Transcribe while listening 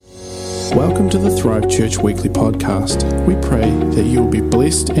Welcome to the Thrive Church Weekly Podcast. We pray that you will be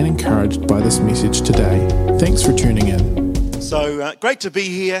blessed and encouraged by this message today. Thanks for tuning in. So great to be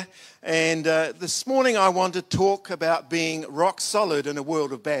here. And this morning I want to talk about being rock solid in a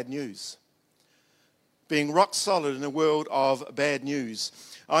world of bad news. Being rock solid in a world of bad news.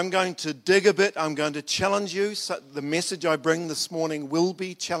 I'm going to dig a bit. I'm going to challenge you. So the message I bring this morning will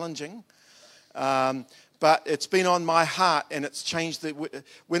be challenging. But it's been on my heart, and it's changed.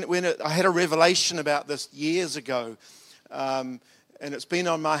 I had a revelation about this years ago, and it's been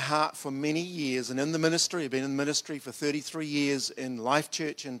on my heart for many years. And in the ministry, I've been in the ministry for 33 years in Life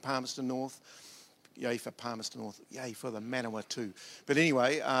Church in Palmerston North. Yay for Palmerston North. Yay for the Manawa too. But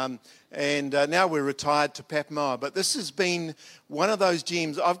anyway, now we're retired to Papamoa. But this has been one of those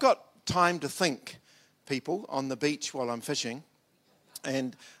gems. I've got time to think, people, on the beach while I'm fishing.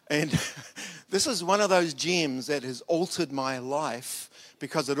 And this is one of those gems that has altered my life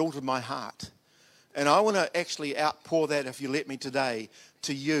because it altered my heart. And I want to actually outpour that, if you let me today,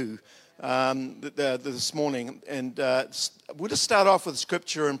 to you this morning. And we'll just start off with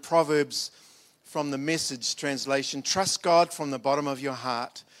scripture in Proverbs from the Message translation. Trust God from the bottom of your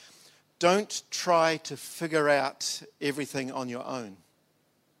heart. Don't try to figure out everything on your own.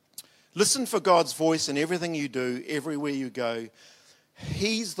 Listen for God's voice in everything you do, everywhere you go.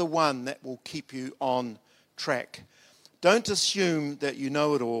 He's the one that will keep you on track. Don't assume that you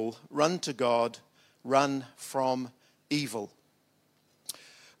know it all. Run to God. Run from evil.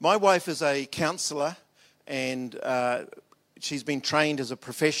 My wife is a counsellor, and she's been trained as a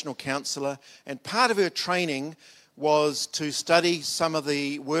professional counsellor. And part of her training was to study some of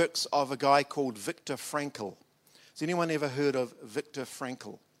the works of a guy called Viktor Frankl. Has anyone ever heard of Viktor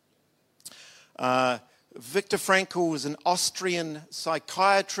Frankl? Viktor Frankl was an Austrian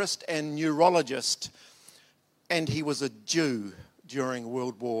psychiatrist and neurologist, and he was a Jew during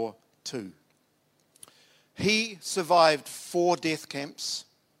World War II. He survived 4 death camps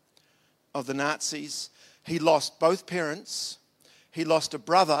of the Nazis. He lost both parents. He lost a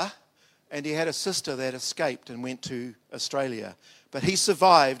brother, and he had a sister that escaped and went to Australia. But he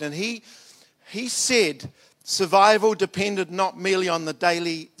survived, and he said survival depended not merely on the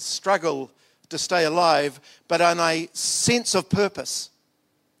daily struggle to stay alive, but on a sense of purpose.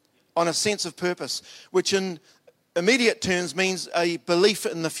 On a sense of purpose, which in immediate terms means a belief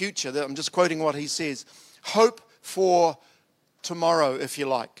in the future. I'm just quoting what he says. Hope for tomorrow, if you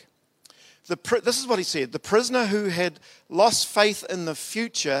like. This is what he said. The prisoner who had lost faith in the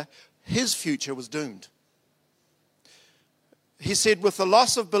future, his future was doomed. He said, with the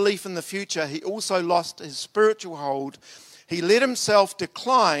loss of belief in the future, he also lost his spiritual hold. He let himself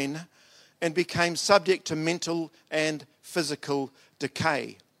decline and became subject to mental and physical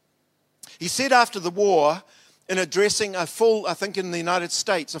decay. He said after the war, in addressing a full, I think in the United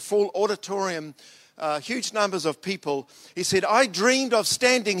States, a full auditorium, huge numbers of people, he said, I dreamed of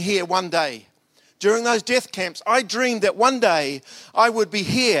standing here one day. During those death camps, I dreamed that one day I would be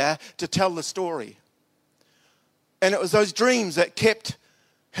here to tell the story. And it was those dreams that kept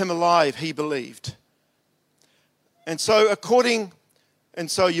him alive, he believed. And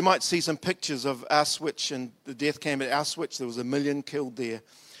so you might see some pictures of Auschwitz and the death camp at Auschwitz. There was 1 million killed there.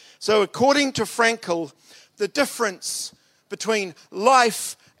 So according to Frankl, the difference between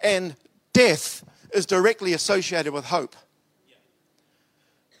life and death is directly associated with hope.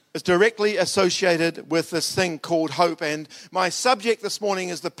 It's directly associated with this thing called hope. And my subject this morning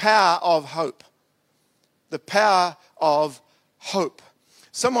is the power of hope. The power of hope.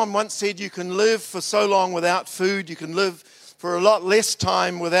 Someone once said you can live for so long without food, you can live for a lot less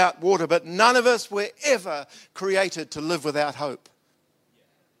time without water, but none of us were ever created to live without hope.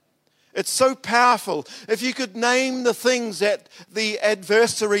 It's so powerful. If you could name the things that the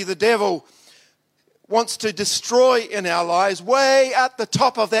adversary, the devil, wants to destroy in our lives, way at the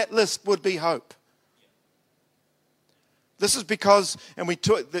top of that list would be hope. This is because, and we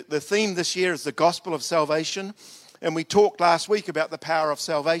took the theme this year is the gospel of salvation. And we talked last week about the power of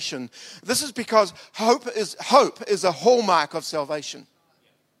salvation. This is because hope is a hallmark of salvation.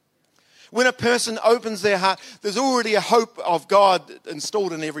 When a person opens their heart, there's already a hope of God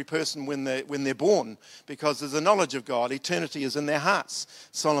installed in every person when they're born, because there's a knowledge of God. Eternity is in their hearts,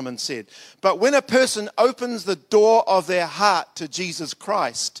 Solomon said. But when a person opens the door of their heart to Jesus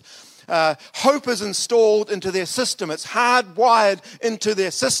Christ, hope is installed into their system. It's hardwired into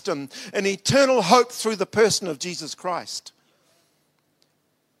their system. An eternal hope through the person of Jesus Christ.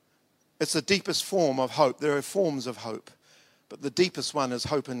 It's the deepest form of hope. There are forms of hope. But the deepest one is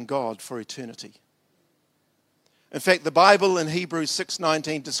hope in God for eternity. In fact, the Bible in Hebrews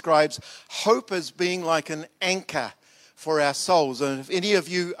 6:19 describes hope as being like an anchor for our souls. And if any of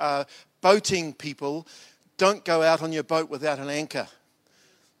you are boating people, don't go out on your boat without an anchor,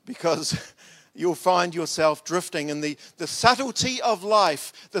 because you'll find yourself drifting. And the subtlety of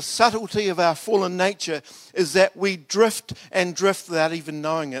life, the subtlety of our fallen nature, is that we drift and drift without even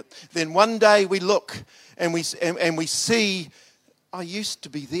knowing it. Then one day we look and we see, I used to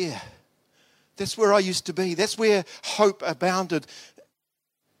be there. That's where I used to be. That's where hope abounded.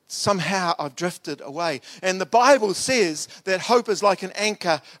 Somehow I've drifted away. And the Bible says that hope is like an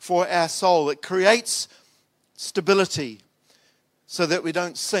anchor for our soul. It creates stability so that we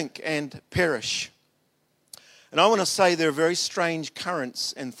don't sink and perish. And I want to say there are very strange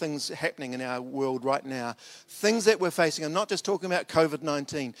currents and things happening in our world right now. Things that we're facing. I'm not just talking about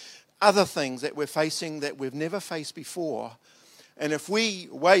COVID-19. Other things that we're facing that we've never faced before. And if we,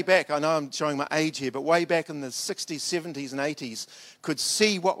 way back, I know I'm showing my age here, but way back in the 60s, 70s, and 80s, could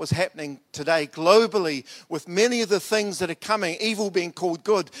see what was happening today globally with many of the things that are coming, evil being called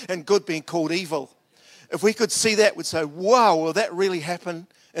good and good being called evil. If we could see that, we'd say, wow, will that really happen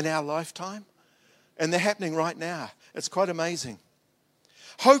in our lifetime? And they're happening right now. It's quite amazing.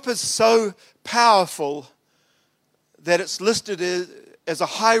 Hope is so powerful that it's listed as a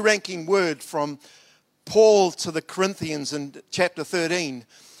high-ranking word from Paul to the Corinthians in chapter 13.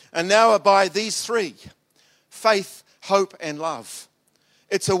 And now abide these three: faith, hope, and love.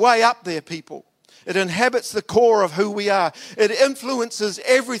 It's a way up there, people. It inhabits the core of who we are. It influences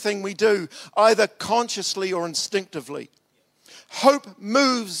everything we do, either consciously or instinctively. Hope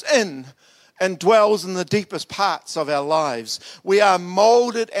moves in and dwells in the deepest parts of our lives. We are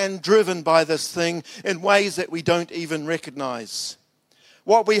molded and driven by this thing in ways that we don't even recognize.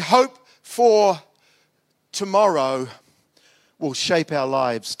 What we hope for tomorrow will shape our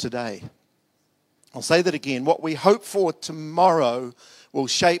lives today. I'll say that again. What we hope for tomorrow will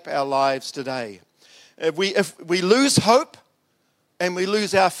shape our lives today. If we lose hope and we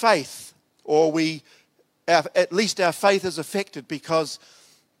lose our faith, or at least our faith is affected, because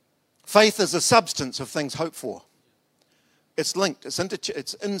faith is a substance of things hoped for. It's linked.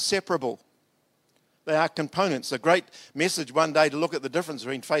 It's inseparable. They are components. A great message one day to look at the difference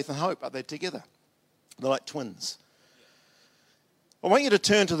between faith and hope. Are they together? They're like twins. I want you to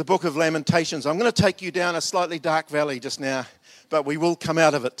turn to the book of Lamentations. I'm going to take you down a slightly dark valley just now, but we will come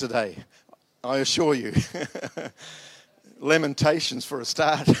out of it today, I assure you. Lamentations for a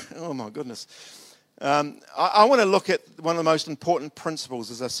start. Oh my goodness. I want to look at one of the most important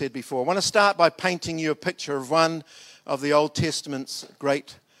principles, as I said before. I want to start by painting you a picture of one of the Old Testament's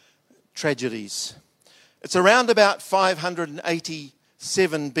great tragedies. It's around about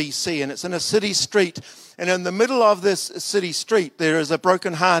 587 BC, and it's in a city street. And in the middle of this city street, there is a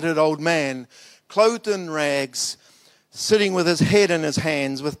broken-hearted old man, clothed in rags, sitting with his head in his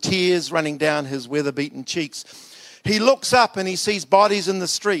hands, with tears running down his weather-beaten cheeks. He looks up and he sees bodies in the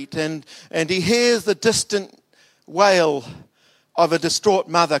street, and he hears the distant wail of a distraught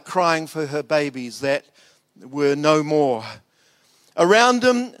mother crying for her babies that were no more. Around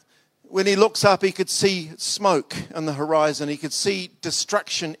him, when he looks up, he could see smoke on the horizon. He could see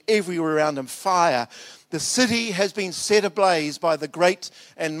destruction everywhere around him, fire. The city has been set ablaze by the great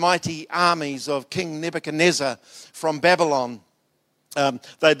and mighty armies of King Nebuchadnezzar from Babylon.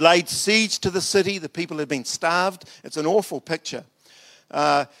 They'd laid siege to the city. The people had been starved. It's an awful picture.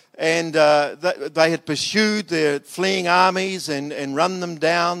 They had pursued their fleeing armies and run them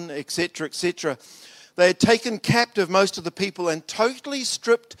down, etc., etc. They had taken captive most of the people and totally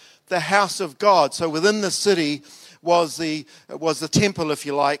stripped the house of God. So within the city was the temple, if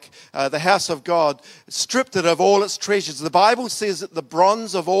you like, the house of God, stripped it of all its treasures. The Bible says that the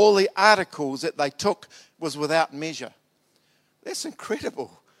bronze of all the articles that they took was without measure. That's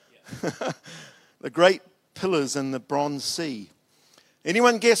incredible. Yeah. The great pillars in the bronze sea.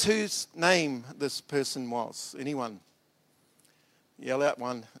 Anyone guess whose name this person was? Anyone? Yell out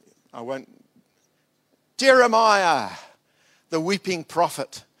one. I won't. Jeremiah, the weeping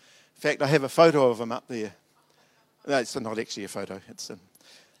prophet. In fact, I have a photo of him up there. No, it's not actually a photo. It's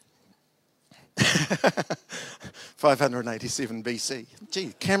 587 BC.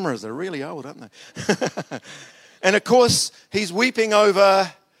 Gee, cameras are really old, aren't they? And of course, he's weeping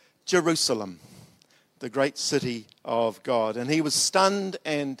over Jerusalem, the great city of God. And he was stunned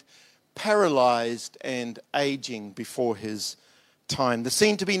and paralyzed and aging before his time. There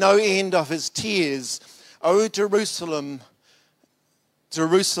seemed to be no end of his tears. O Jerusalem,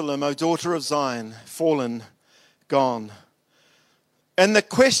 Jerusalem, O daughter of Zion, fallen, gone. And the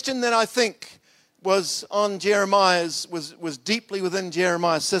question that I think was on Jeremiah's, was deeply within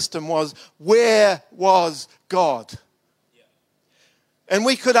Jeremiah's system was, where was God? Yeah. And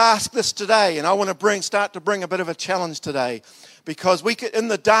we could ask this today, and I want to start to bring a bit of a challenge today. Because in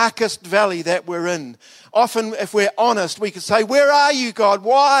the darkest valley that we're in, often if we're honest, we could say, where are you, God?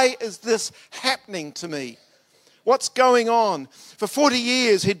 Why is this happening to me? What's going on? For 40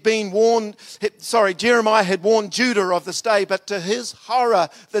 years Jeremiah had warned Judah of this day, but to his horror,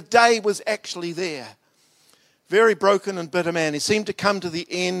 the day was actually there. Very broken and bitter man. He seemed to come to the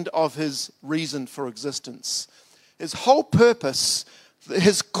end of his reason for existence. His whole purpose,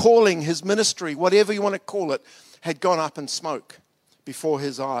 his calling, his ministry, whatever you want to call it, had gone up in smoke before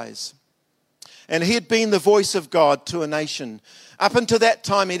his eyes. And he had been the voice of God to a nation. Up until that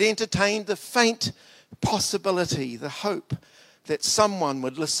time, he'd entertained the faint possibility, the hope that someone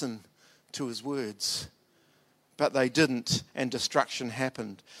would listen to his words. But they didn't, and destruction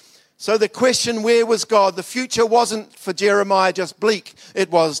happened. So the question, where was God? The future wasn't for Jeremiah just bleak, it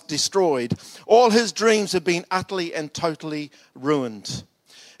was destroyed. All his dreams had been utterly and totally ruined.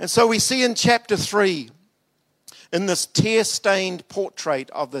 And so we see in chapter 3, in this tear-stained portrait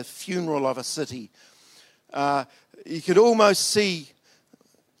of the funeral of a city, you could almost see,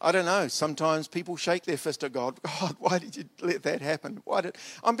 I don't know, sometimes people shake their fist at God. God, why did you let that happen?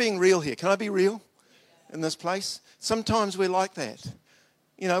 I'm being real here. Can I be real in this place? Sometimes we're like that.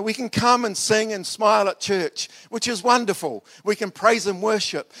 You know, we can come and sing and smile at church, which is wonderful. We can praise and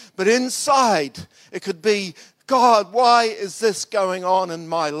worship. But inside, it could be, God, why is this going on in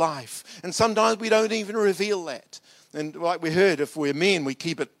my life? And sometimes we don't even reveal that. And like we heard, if we're men, we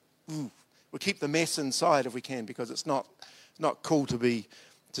keep the mess inside if we can, because it's not cool to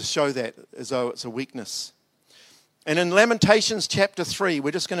show that as though it's a weakness. And in Lamentations chapter 3,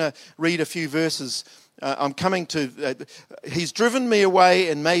 we're just going to read a few verses. I'm coming to, he's driven me away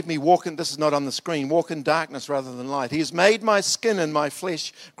and made me walk in, this is not on the screen, walk in darkness rather than light. He has made my skin and my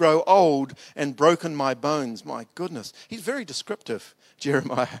flesh grow old and broken my bones. My goodness. He's very descriptive,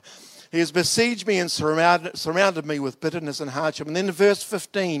 Jeremiah. He has besieged me and surrounded me with bitterness and hardship. And then in verse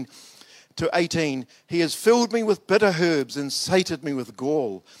 15 to 18, he has filled me with bitter herbs and sated me with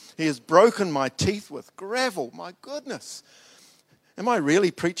gall. He has broken my teeth with gravel. My goodness. Am I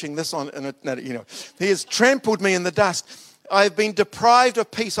really preaching this on? He has trampled me in the dust. I have been deprived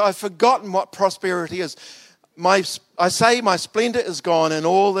of peace. I've forgotten what prosperity is. I say my splendor is gone and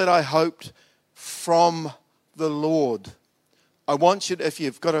all that I hoped from the Lord. I want you to, if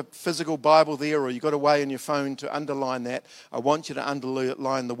you've got a physical Bible there or you've got a way on your phone to underline that, I want you to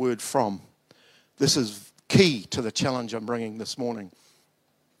underline the word from. This is key to the challenge I'm bringing this morning.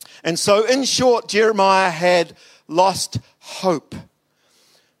 And so, in short, Jeremiah had lost hope.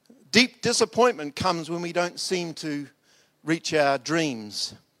 Deep disappointment comes when we don't seem to reach our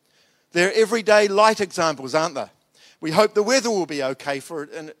dreams. They're everyday light examples, aren't they? We hope the weather will be okay for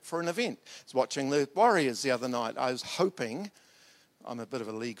an event. I was watching the Warriors the other night. I was hoping, I'm a bit of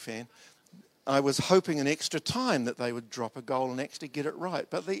a league fan, I was hoping an extra time that they would drop a goal and actually get it right.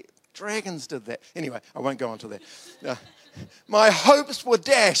 But the Dragons did that. Anyway, I won't go on to that. My hopes were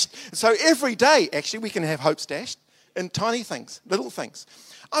dashed. So every day, actually, we can have hopes dashed in tiny things, little things.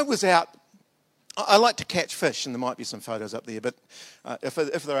 I was out. I like to catch fish, and there might be some photos up there, but if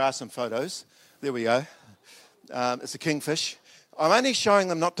there are some photos, there we go. It's a kingfish. I'm only showing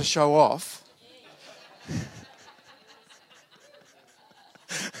them not to show off.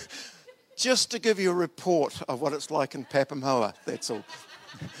 Just to give you a report of what it's like in Papamoa, that's all.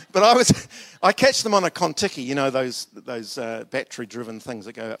 But I catch them on a kontiki, you know, those battery-driven things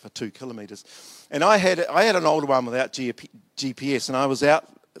that go out for 2 kilometres. And I had an older one without GPS, and I was out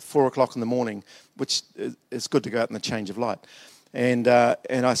at 4 o'clock in the morning, which is good to go out in the change of light. And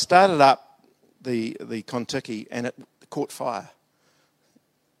I started up the kontiki, and it caught fire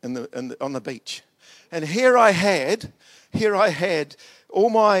on the beach. And here I had all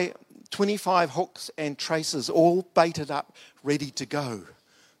my 25 hooks and traces all baited up, ready to go.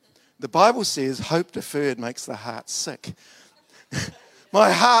 The Bible says hope deferred makes the heart sick.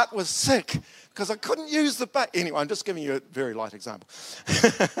 My heart was sick because I couldn't use the bait. Anyway, I'm just giving you a very light example.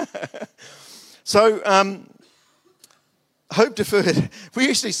 So, hope deferred. We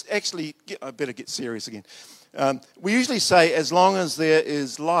usually I better get serious again. We usually say, as long as there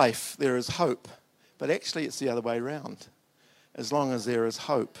is life, there is hope. But actually, it's the other way around. As long as there is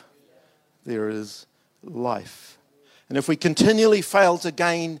hope, there is life. And if we continually fail to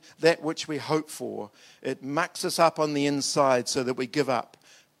gain that which we hope for, it mucks us up on the inside so that we give up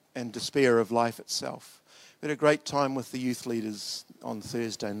and despair of life itself. We had a great time with the youth leaders on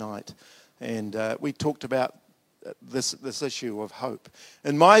Thursday night, and we talked about this issue of hope.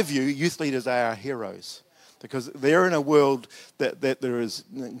 In my view, youth leaders are our heroes. Because they're in a world that there is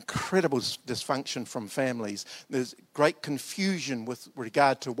incredible dysfunction from families. There's great confusion with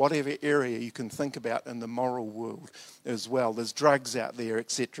regard to whatever area you can think about in the moral world as well. There's drugs out there,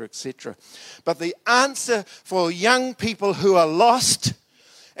 etc., etc. But the answer for young people who are lost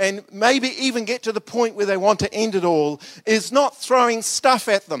and maybe even get to the point where they want to end it all is not throwing stuff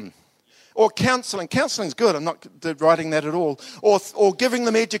at them. Or counselling. Counselling's good, I'm not writing that at all. Or giving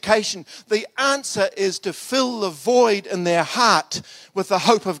them education. The answer is to fill the void in their heart with the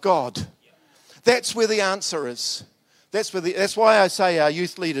hope of God. That's where the answer is. That's why I say our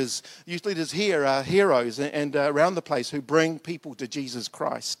youth leaders here are heroes and around the place who bring people to Jesus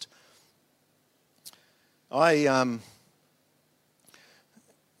Christ. I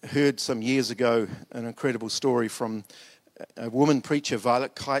heard some years ago an incredible story from a woman preacher,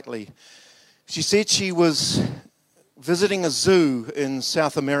 Violet Kitely. She said she was visiting a zoo in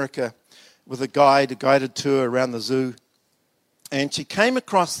South America with a guided tour around the zoo. And she came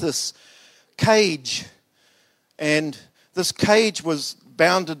across this cage. And this cage was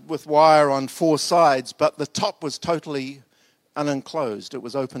bounded with wire on 4 sides, but the top was totally unenclosed. It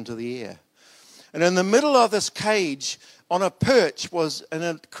was open to the air. And in the middle of this cage, on a perch, was an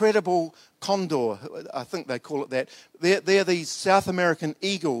incredible condor. I think they call it that. They're these South American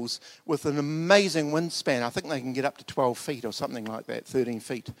eagles with an amazing wingspan. I think they can get up to 12 feet or something like that, 13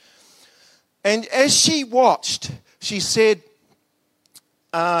 feet. And as she watched, she said,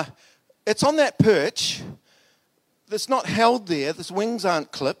 it's on that perch. It's not held there. Its wings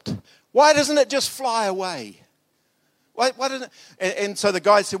aren't clipped. Why doesn't it just fly away? Why didn't it? And so the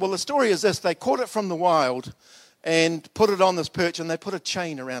guy said, well, the story is this. They caught it from the wild and put it on this perch, and they put a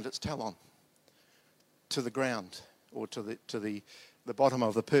chain around its talon to the ground or to the bottom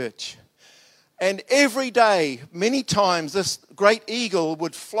of the perch. And every day, many times, this great eagle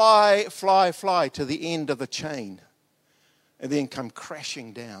would fly to the end of the chain and then come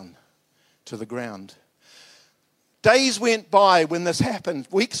crashing down to the ground. Days went by when this happened.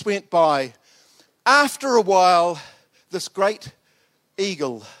 Weeks went by. After a while, this great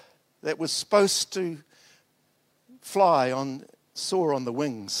eagle that was supposed to fly soar on the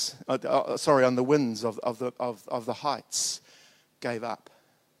wings, on the winds of the heights, gave up.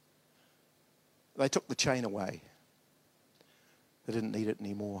 They took the chain away. They didn't need it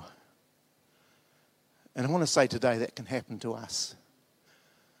anymore. And I want to say today that can happen to us.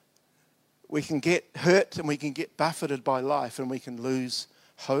 We can get hurt and we can get buffeted by life and we can lose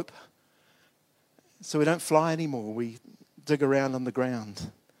hope. So we don't fly anymore. We dig around on the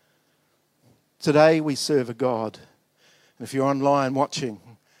ground. Today we serve a God. And if you're online watching,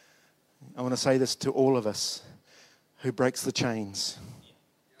 I want to say this to all of us, who breaks the chains.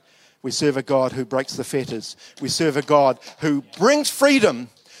 We serve a God who breaks the fetters. We serve a God who brings freedom.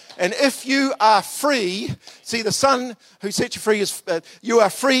 And if you are free, see, the Son who set you free is, you are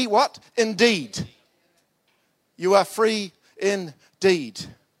free what? Indeed. You are free indeed.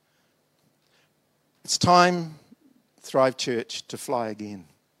 It's time, Thrive Church, to fly again.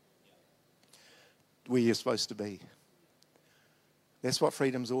 Where you're supposed to be. That's what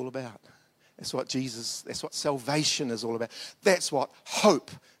freedom's all about. That's what salvation is all about. That's what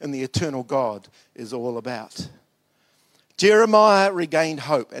hope in the eternal God is all about. Jeremiah regained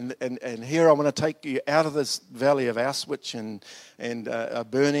hope. And here I want to take you out of this valley of Auschwitz and a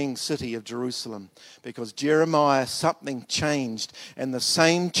burning city of Jerusalem. Because Jeremiah, something changed. And the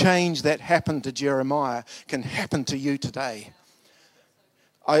same change that happened to Jeremiah can happen to you today.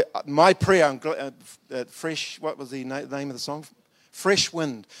 My prayer, fresh, what was the name of the song? Fresh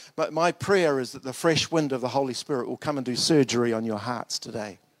wind. But my prayer is that the fresh wind of the Holy Spirit will come and do surgery on your hearts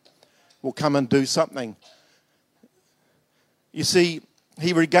today. Will come and do something. You see,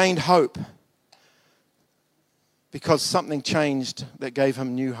 he regained hope because something changed that gave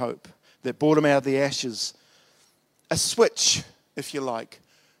him new hope, that brought him out of the ashes. A switch, if you like.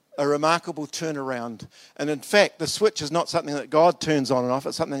 A remarkable turnaround. And in fact, the switch is not something that God turns on and off.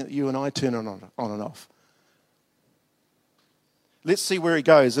 It's something that you and I turn on and off. Let's see where he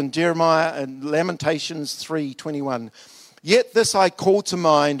goes. In Jeremiah and Lamentations 3:21. Yet this I call to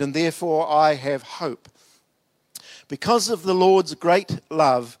mind, and therefore I have hope. Because of the Lord's great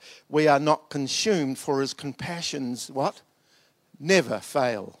love, we are not consumed, for his compassions, what? Never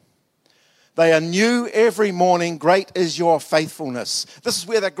fail. They are new every morning. Great is your faithfulness. This is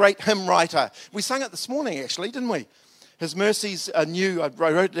where the great hymn writer, we sang it this morning actually, didn't we? His mercies are new. I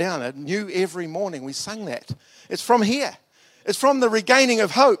wrote it down, are new every morning. We sang that. It's from here. It's from the regaining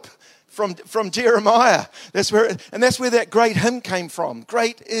of hope from Jeremiah. That's where that great hymn came from.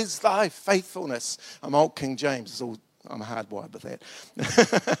 Great is thy faithfulness. I'm old King James. I'm hardwired with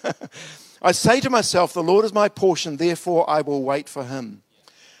that. I say to myself, the Lord is my portion, therefore I will wait for him.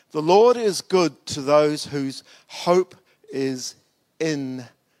 The Lord is good to those whose hope is in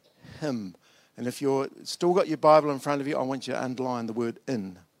him. And if you're still got your Bible in front of you, I want you to underline the word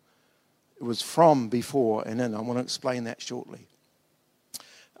in. It was from before and in. I want to explain that shortly.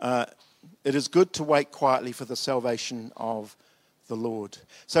 It is good to wait quietly for the salvation of the Lord.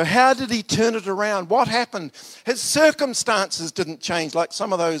 So how did he turn it around? What happened? His circumstances didn't change like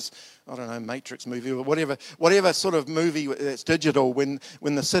some of those, I don't know, Matrix movie or whatever sort of movie that's digital when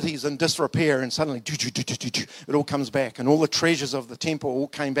the city's in disrepair and suddenly it all comes back and all the treasures of the temple all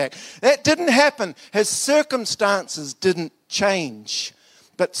came back. That didn't happen. His circumstances didn't change.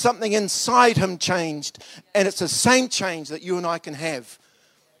 But something inside him changed, and it's the same change that you and I can have,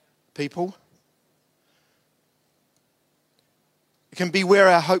 people. It can be where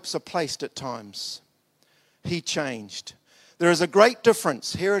our hopes are placed at times. He changed. There is a great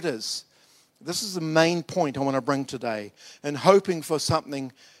difference. Here it is. This is the main point I want to bring today. In hoping for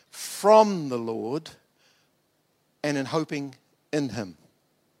something from the Lord and in hoping in him.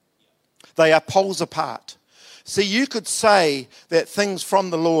 They are poles apart. See, you could say that things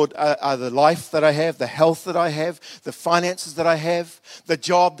from the Lord are the life that I have, the health that I have, the finances that I have, the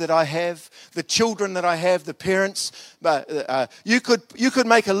job that I have, the children that I have, the parents. You could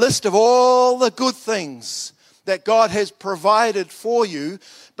make a list of all the good things that God has provided for you.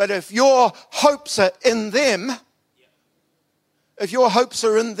 But if your hopes are in them,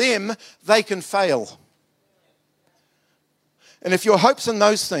 they can fail. And if your hope's in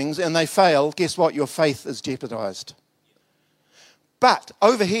those things and they fail, guess what? Your faith is jeopardized. But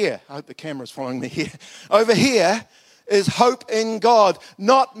over here, I hope the camera's following me here. Over here is hope in God.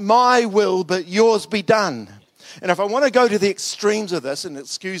 Not my will, but yours be done. And if I want to go to the extremes of this, and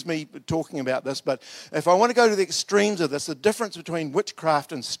excuse me talking about this, but if I want to go to the extremes of this, the difference between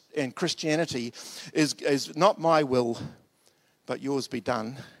witchcraft and Christianity is not my will, but yours be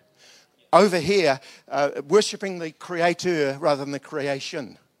done. Over here, worshipping the Creator rather than the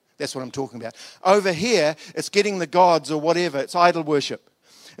creation. That's what I'm talking about. Over here, it's getting the gods or whatever. It's idol worship.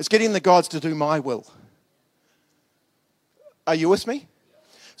 It's getting the gods to do my will. Are you with me?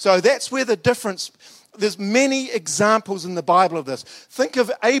 So that's where the difference. There's many examples in the Bible of this. Think of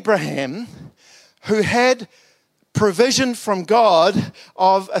Abraham, who had provision from God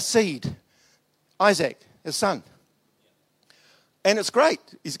of a seed. Isaac, his son. And it's great.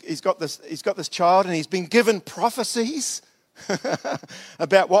 He's got this child, and he's been given prophecies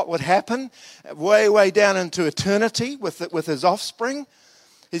about what would happen way down into eternity with his offspring.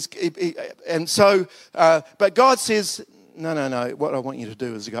 But God says, no. What I want you to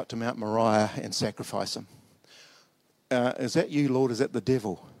do is go up to Mount Moriah and sacrifice him. Is that you, Lord? Is that the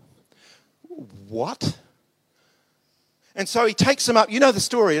devil? What? And so he takes him up. You know the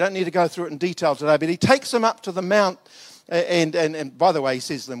story. I don't need to go through it in detail today, but he takes him up to the mount. And by the way, he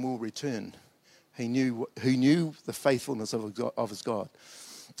says, then we'll return. He knew the faithfulness of his God.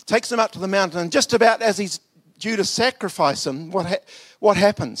 Takes him up to the mountain, and just about as he's due to sacrifice him, what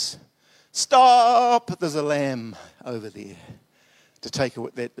happens? Stop! There's a lamb over there to take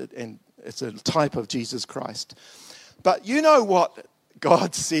that, and it's a type of Jesus Christ. But you know what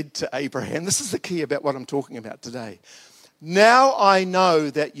God said to Abraham? This is the key about what I'm talking about today. Now I know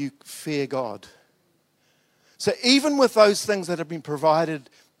that you fear God. So even with those things that have been provided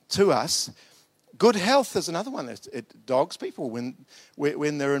to us, good health is another one. It dogs people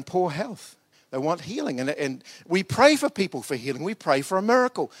when they're in poor health. They want healing. And we pray for people for healing. We pray for a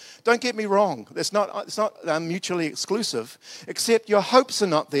miracle. Don't get me wrong. It's not mutually exclusive, except your hopes are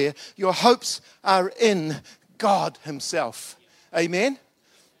not there. Your hopes are in God himself. Amen?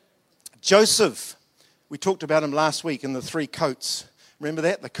 Joseph, we talked about him last week in the 3 coats. Remember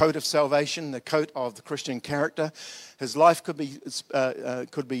that? The coat of salvation, the coat of the Christian character. His life could be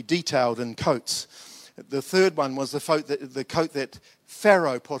detailed in coats. The third one was the coat that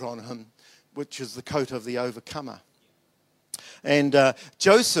Pharaoh put on him, which is the coat of the overcomer. And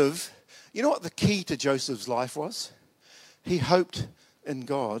Joseph, you know what the key to Joseph's life was? He hoped in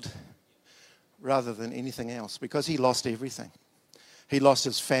God rather than anything else, because he lost everything. He lost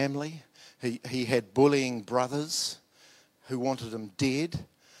his family. He had bullying brothers who wanted him dead.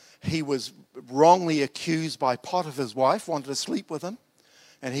 He was wrongly accused by Potiphar's wife, wanted to sleep with him,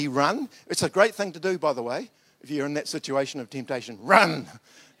 and he ran. It's a great thing to do, by the way, if you're in that situation of temptation. Run!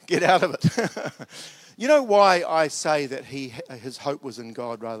 Get out of it. You know why I say that his hope was in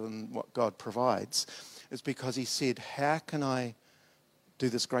God rather than what God provides? It's because he said, how can I do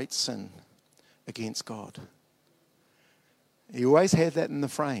this great sin against God? He always had that in the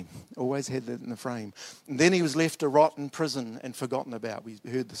frame. Always had that in the frame. And then he was left to rot in prison and forgotten about. We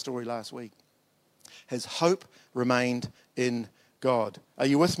heard the story last week. His hope remained in God. Are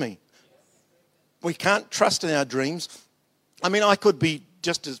you with me? We can't trust in our dreams. I mean, I could be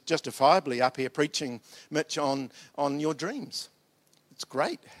just as justifiably up here preaching, Mitch, on your dreams. It's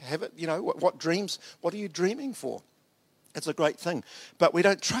great. Have it. You know, what dreams? What are you dreaming for? It's a great thing. But we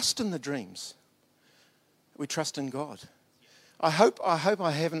don't trust in the dreams. We trust in God. I hope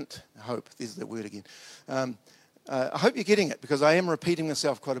there's the word again. I hope you're getting it, because I am repeating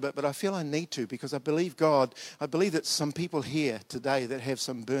myself quite a bit, but I feel I need to, because I believe that some people here today that have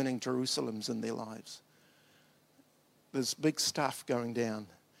some burning Jerusalems in their lives. There's big stuff going down.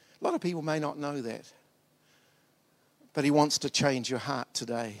 A lot of people may not know that, but he wants to change your heart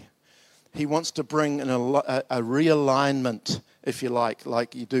today. He wants to bring a realignment, if you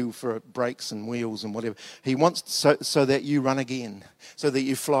like you do for brakes and wheels and whatever. He wants so that you run again, so that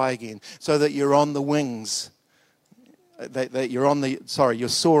you fly again, so that you're on the wings, that you're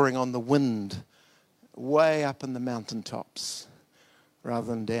soaring on the wind, way up in the mountaintops, rather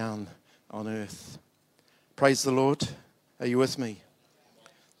than down on earth. Praise the Lord. Are you with me?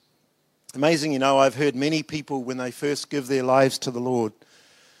 Amazing, I've heard many people when they first give their lives to the Lord,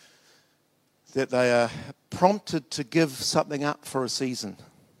 that they are prompted to give something up for a season.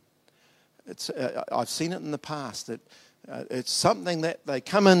 I've seen it in the past, that it's something that they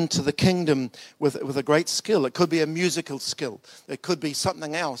come into the kingdom with a great skill. It could be a musical skill. It could be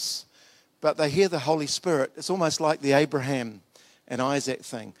something else. But they hear the Holy Spirit. It's almost like the Abraham and Isaac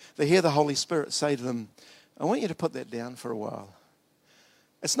thing. They hear the Holy Spirit say to them, I want you to put that down for a while.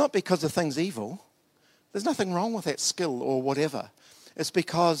 It's not because the thing's evil. There's nothing wrong with that skill or whatever. It's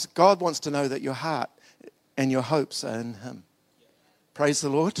because God wants to know that your heart and your hopes are in Him. Praise the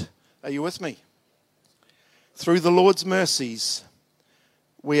Lord. Are you with me? Through the Lord's mercies,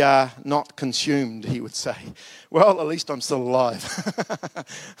 we are not consumed, he would say. Well, at least I'm still alive.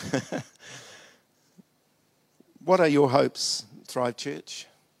 What are your hopes, Thrive Church?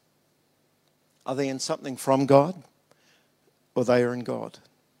 Are they in something from God, or they are in God?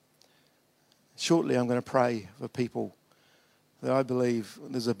 Shortly, I'm going to pray for people that I believe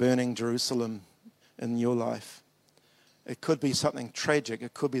there's a burning Jerusalem in your life. It could be something tragic.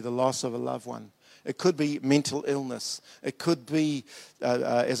 It could be the loss of a loved one. It could be mental illness. It could be,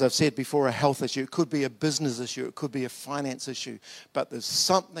 as I've said before, a health issue. It could be a business issue. It could be a finance issue. But there's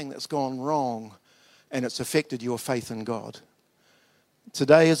something that's gone wrong, and it's affected your faith in God.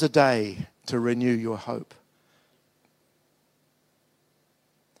 Today is a day to renew your hope.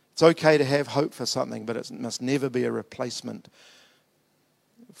 It's okay to have hope for something, but it must never be a replacement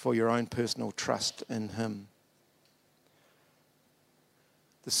for your own personal trust in Him.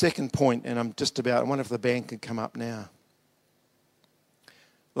 The second point, and I wonder if the band could come up now.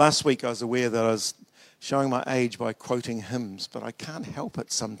 Last week I was aware that I was showing my age by quoting hymns, but I can't help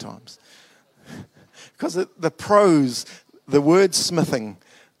it sometimes. Because the prose, the wordsmithing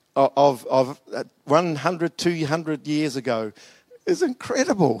of 100, 200 years ago is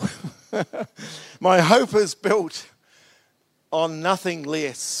incredible. My hope is built on nothing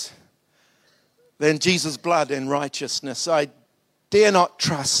less than Jesus' blood and righteousness. I dare not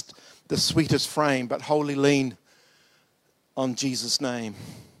trust the sweetest frame, but wholly lean on Jesus' name.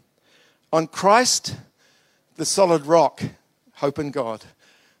 On Christ, the solid rock, hope in God,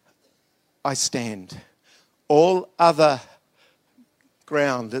 I stand. All other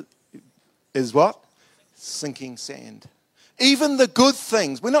ground is what? Sinking sand. Even the good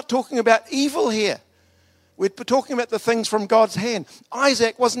things. We're not talking about evil here. We're talking about the things from God's hand.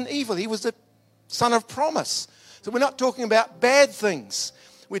 Isaac wasn't evil. He was the son of promise. So we're not talking about bad things.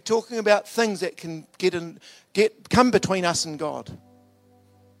 We're talking about things that can come between us and God.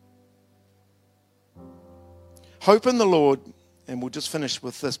 Hope in the Lord, and we'll just finish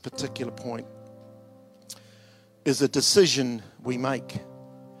with this particular point, is a decision we make.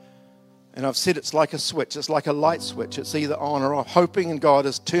 And I've said it's like a switch. It's like a light switch. It's either on or off. Hoping in God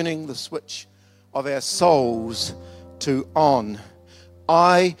is turning the switch of our souls to on.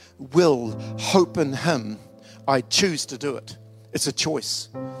 I will hope in Him. I choose to do it. It's a choice.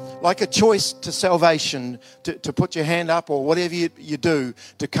 Like a choice to salvation, to put your hand up or whatever you do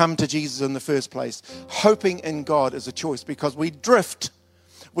to come to Jesus in the first place. Hoping in God is a choice, because we drift.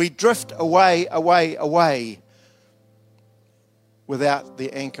 We drift away without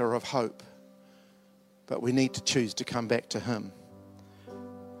the anchor of hope. But we need to choose to come back to Him.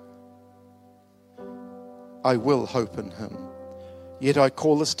 I will hope in Him. Yet I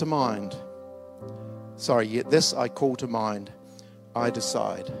call this to mind. Yet this I call to mind. I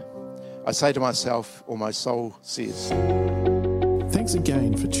decide. I say to myself, or my soul says. Thanks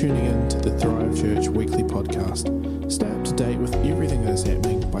again for tuning in to the Thrive Church Weekly Podcast. Stay up to date with everything that is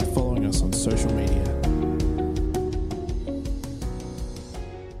happening by following us on social media.